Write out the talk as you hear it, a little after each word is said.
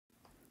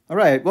All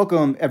right,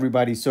 welcome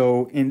everybody.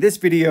 So in this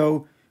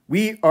video,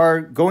 we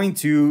are going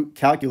to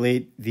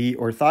calculate the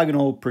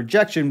orthogonal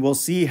projection. We'll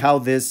see how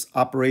this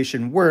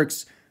operation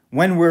works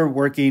when we're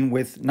working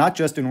with not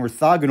just an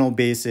orthogonal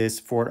basis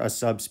for a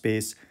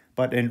subspace,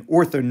 but an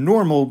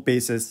orthonormal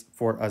basis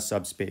for a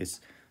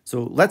subspace.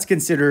 So let's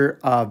consider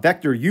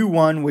vector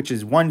u1, which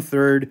is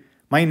 1/3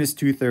 minus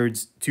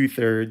 2/3,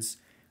 2/3,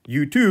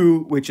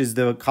 u2, which is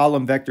the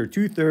column vector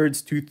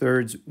 2/3,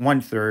 2/3,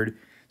 1/3.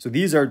 So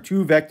these are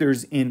two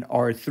vectors in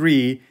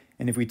R3,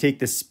 and if we take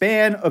the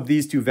span of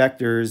these two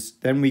vectors,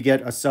 then we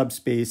get a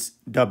subspace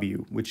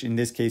W, which in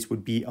this case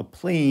would be a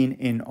plane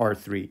in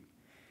R3.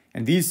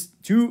 And these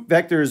two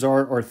vectors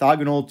are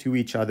orthogonal to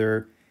each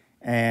other,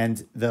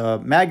 and the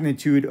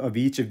magnitude of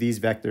each of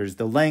these vectors,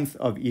 the length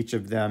of each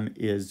of them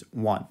is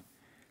 1.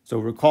 So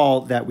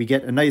recall that we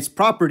get a nice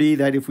property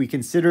that if we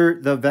consider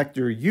the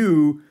vector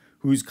u,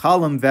 whose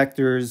column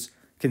vectors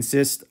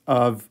consist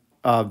of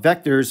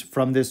vectors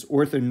from this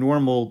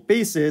orthonormal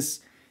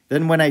basis,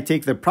 then when I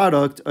take the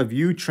product of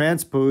u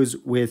transpose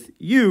with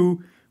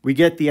u, we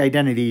get the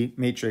identity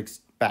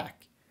matrix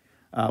back.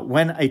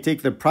 When I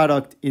take the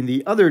product in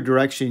the other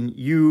direction,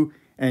 u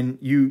and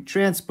u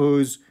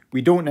transpose,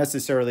 we don't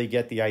necessarily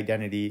get the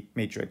identity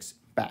matrix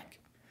back.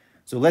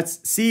 So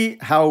let's see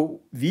how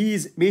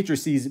these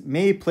matrices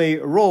may play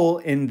a role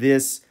in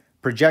this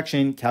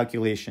projection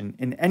calculation.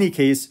 In any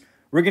case,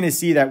 we're going to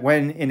see that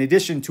when, in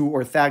addition to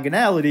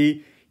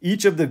orthogonality,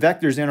 each of the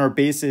vectors in our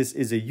basis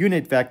is a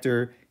unit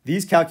vector,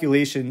 these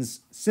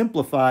calculations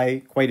simplify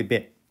quite a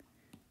bit.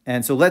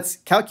 And so let's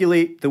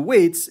calculate the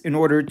weights in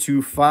order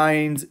to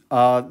find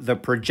the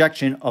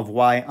projection of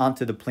y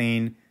onto the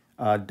plane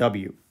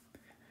W.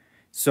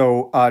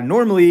 So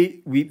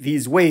normally,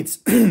 these weights,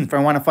 if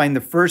I want to find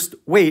the first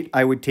weight,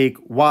 I would take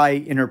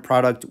y inner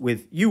product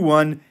with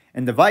u1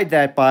 and divide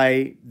that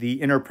by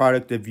the inner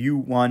product of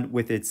u1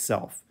 with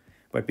itself.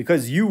 But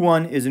because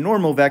u1 is a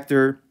normal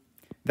vector,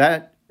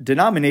 that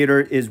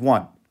denominator is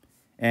 1.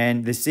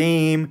 And the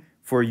same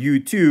for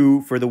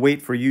u2, for the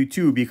weight for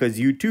u2, because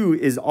u2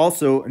 is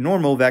also a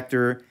normal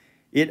vector.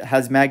 It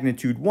has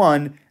magnitude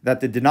 1, that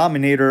the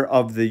denominator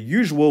of the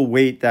usual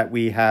weight that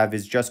we have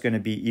is just going to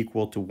be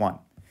equal to 1.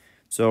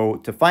 So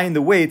to find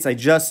the weights, I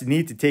just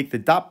need to take the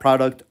dot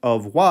product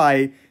of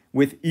y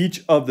with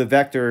each of the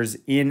vectors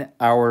in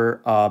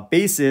our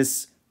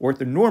basis,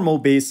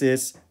 orthonormal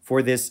basis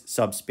for this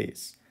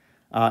subspace.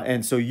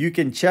 And so you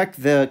can check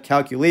the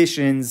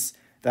calculations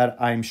that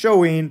I'm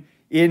showing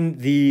in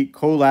the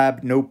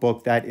Colab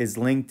notebook that is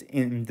linked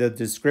in the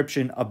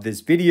description of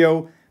this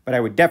video. But I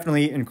would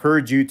definitely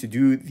encourage you to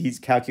do these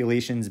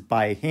calculations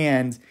by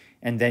hand,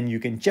 and then you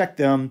can check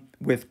them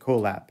with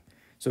Colab.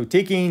 So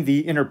taking the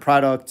inner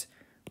product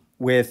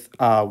with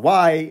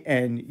y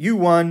and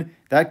u1,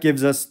 that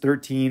gives us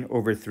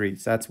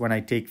 13/3. So that's when I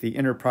take the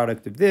inner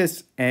product of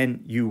this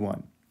and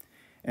u1.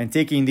 And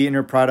taking the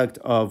inner product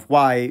of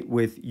y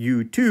with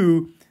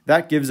u2,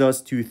 that gives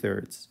us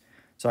 2/3.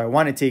 So I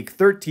want to take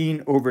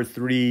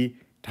 13/3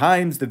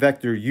 times the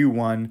vector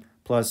u1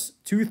 plus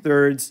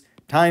 2/3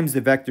 times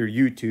the vector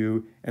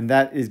u2, and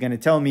that is going to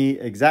tell me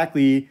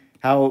exactly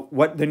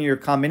what linear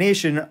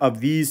combination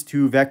of these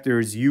two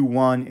vectors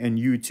u1 and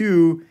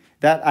u2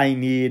 that I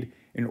need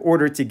in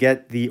order to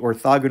get the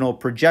orthogonal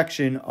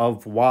projection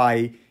of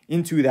y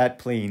into that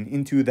plane,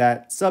 into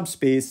that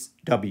subspace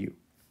W.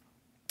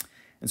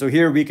 And so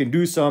here we can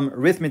do some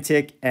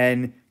arithmetic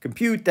and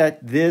compute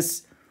that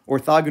this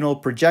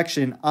orthogonal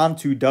projection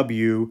onto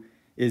W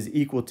is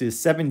equal to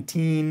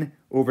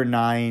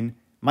 17/9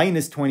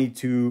 minus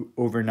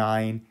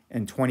 22/9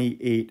 and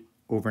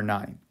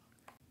 28/9.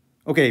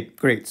 Okay,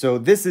 great. So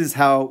this is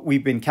how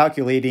we've been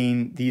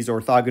calculating these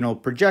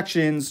orthogonal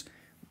projections.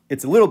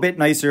 It's a little bit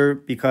nicer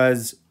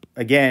because,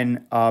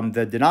 again,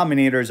 the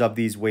denominators of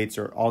these weights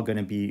are all going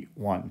to be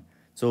 1.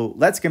 So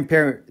let's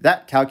compare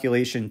that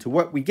calculation to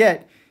what we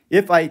get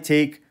if I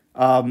take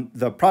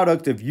the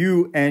product of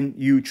u and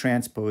u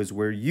transpose,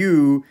 where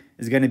u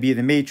is going to be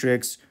the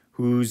matrix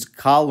whose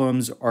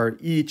columns are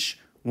each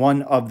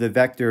one of the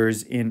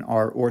vectors in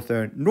our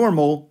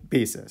orthonormal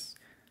basis.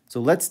 So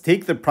let's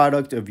take the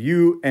product of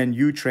u and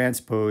u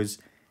transpose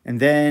and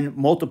then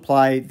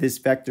multiply this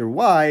vector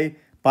y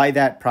by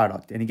that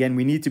product. And again,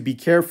 we need to be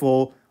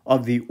careful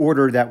of the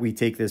order that we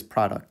take this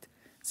product.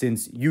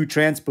 Since u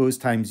transpose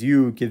times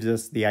u gives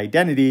us the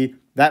identity,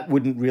 that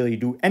wouldn't really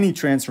do any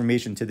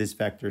transformation to this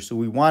vector. So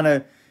we want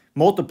to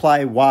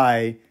multiply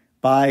y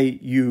by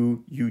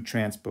u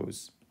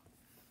transpose.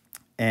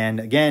 And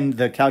again,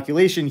 the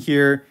calculation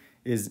here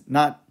is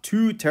not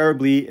too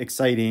terribly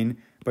exciting,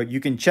 but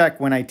you can check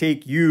when I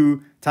take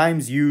u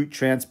times u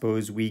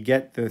transpose, we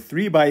get the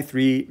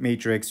 3×3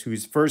 matrix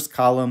whose first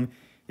column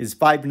is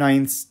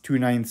 5/9,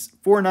 2/9,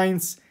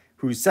 4/9,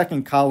 whose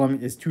second column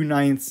is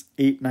 2/9,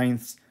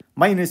 8/9,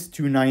 minus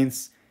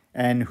 2/9,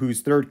 and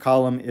whose third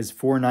column is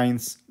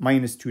 4/9,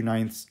 minus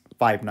 2/9,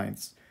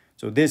 5/9.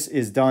 So this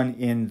is done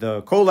in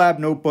the Colab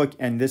notebook,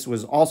 and this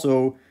was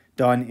also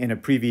done in a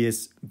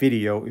previous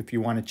video if you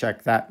want to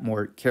check that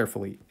more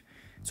carefully.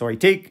 So I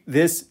take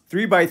this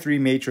 3×3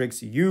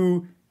 matrix,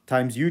 u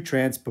times U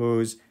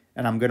transpose,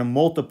 and I'm going to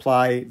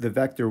multiply the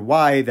vector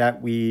y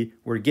that we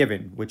were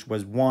given, which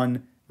was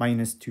 1,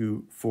 minus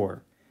 2,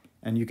 4.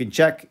 And you can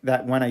check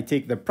that when I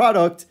take the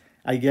product,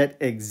 I get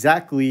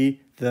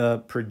exactly the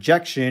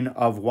projection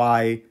of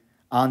y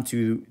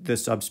onto the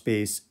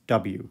subspace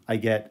W. I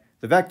get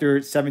the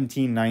vector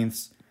 17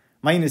 ninths,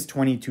 minus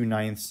 22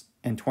 ninths,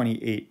 and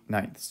 28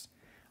 ninths.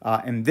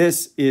 And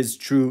this is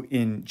true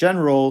in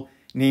general,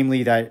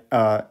 namely that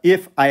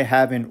if I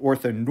have an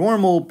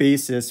orthonormal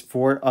basis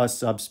for a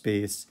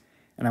subspace,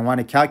 and I want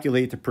to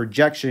calculate the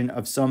projection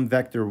of some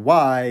vector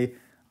y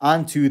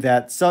onto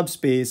that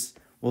subspace,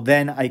 well,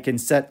 then I can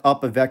set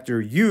up a vector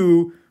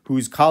u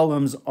whose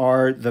columns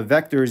are the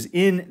vectors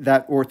in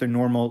that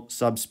orthonormal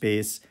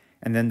subspace,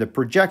 and then the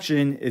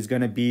projection is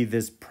going to be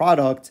this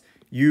product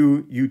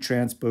u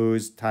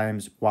transpose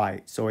times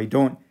y. So I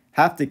don't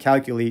have to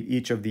calculate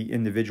each of the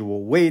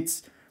individual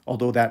weights,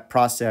 although that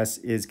process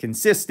is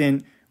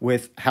consistent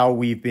with how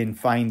we've been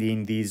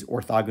finding these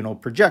orthogonal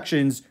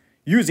projections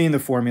using the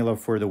formula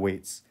for the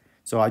weights.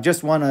 So I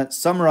just want to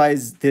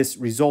summarize this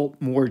result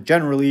more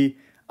generally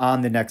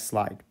on the next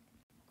slide.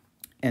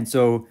 And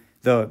so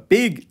the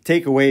big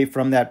takeaway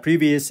from that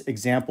previous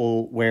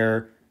example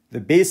where the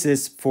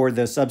basis for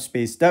the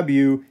subspace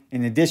W,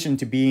 in addition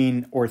to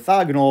being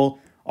orthogonal,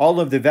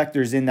 all of the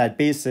vectors in that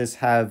basis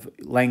have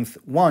length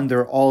 1.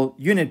 They're all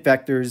unit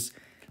vectors.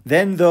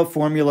 Then the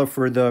formula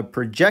for the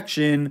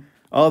projection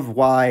of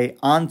y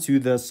onto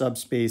the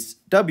subspace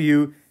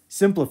W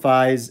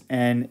simplifies,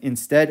 and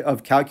instead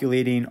of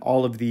calculating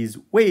all of these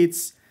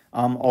weights,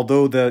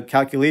 although the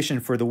calculation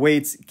for the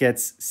weights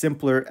gets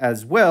simpler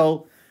as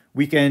well,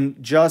 we can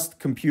just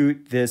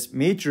compute this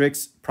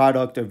matrix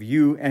product of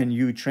U and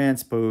U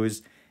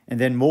transpose, and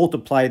then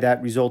multiply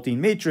that resulting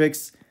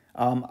matrix.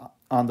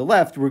 On the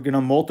left, we're going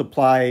to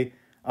multiply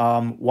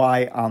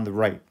y on the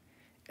right.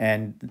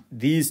 And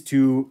these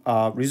two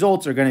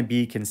results are going to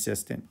be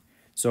consistent.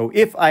 So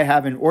if I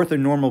have an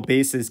orthonormal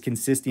basis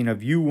consisting of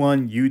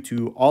U1,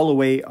 U2, all the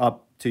way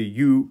up to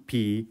UP,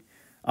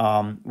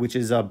 which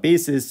is a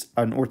basis,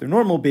 an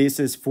orthonormal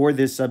basis for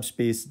this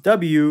subspace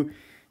W,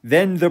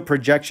 then the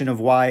projection of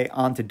y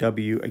onto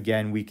W,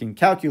 again, we can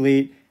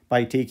calculate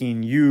by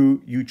taking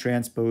U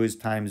transpose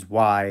times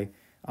y,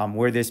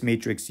 where this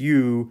matrix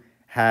U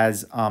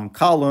has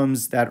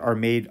columns that are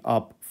made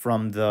up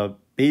from the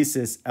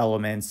basis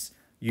elements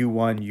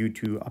U1,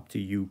 U2, up to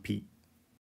UP.